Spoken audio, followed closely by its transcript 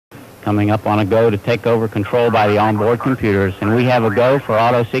coming up on a go to take over control by the onboard computers. And we have a go for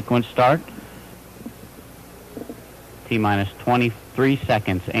auto sequence start. T-minus 23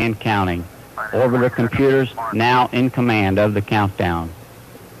 seconds and counting. Orbiter computers now in command of the countdown.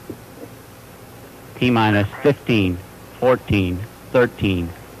 T-minus 15, 14, 13,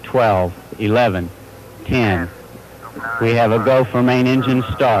 12, 11, 10. We have a go for main engine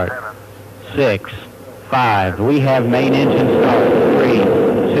start. 6, 5. We have main engine start. 3,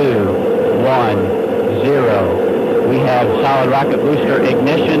 2, 1, 0. We have solid rocket booster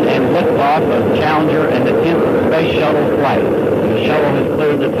ignition and liftoff of Challenger and the 10th space shuttle flight. The shuttle has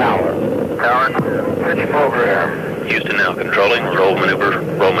cleared the tower. Tower, pitch program. Houston now controlling. Roll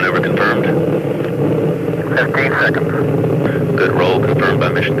maneuver confirmed. 15 seconds. Good roll confirmed by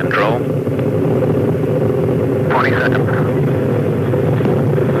mission control. 20 seconds.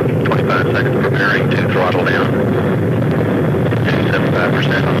 25 seconds preparing to throttle down.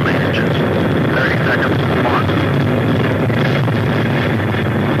 75% on the main engines. 30 seconds.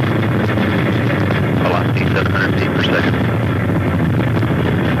 Velocity 700 feet per second.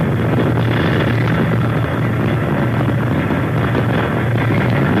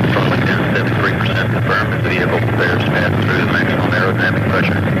 Throttling down 73% confirmed as the vehicle prepares to pass through the maximum aerodynamic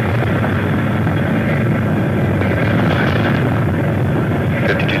pressure.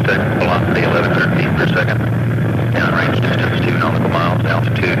 52 seconds, velocity 1100 feet per second. Downrange distance 2 nautical miles,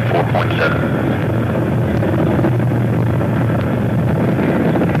 altitude 4.7.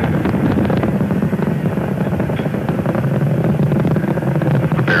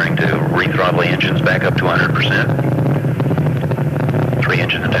 Preparing to rethrottle the engines back up to 100%. 3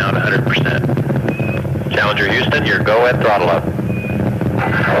 engines down to 100%. Challenger Houston, your go at throttle up.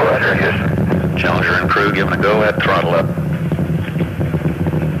 Roger, Houston. Challenger and crew giving a go at throttle up.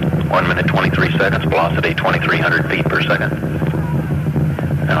 1 minute 23 seconds, velocity 2,300 feet per second.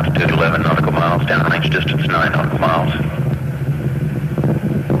 Altitude 11 nautical miles, downrange distance 9 nautical miles.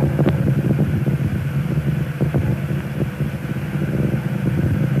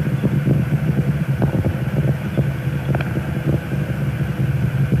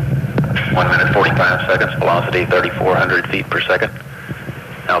 One minute 45 seconds, velocity 3,400 feet per second.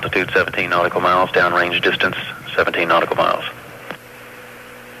 Altitude 17 nautical miles, downrange distance 17 nautical miles.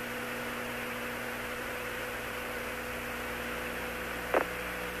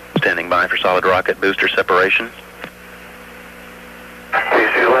 Standing by for solid rocket booster separation.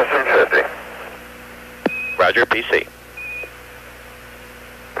 PC less than 50. Roger, PC.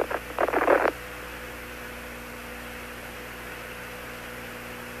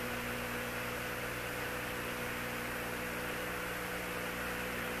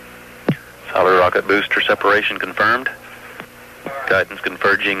 Solid rocket booster separation confirmed. Guidance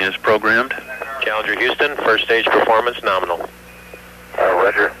converging is programmed. Challenger Houston, first stage performance nominal.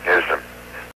 Roger.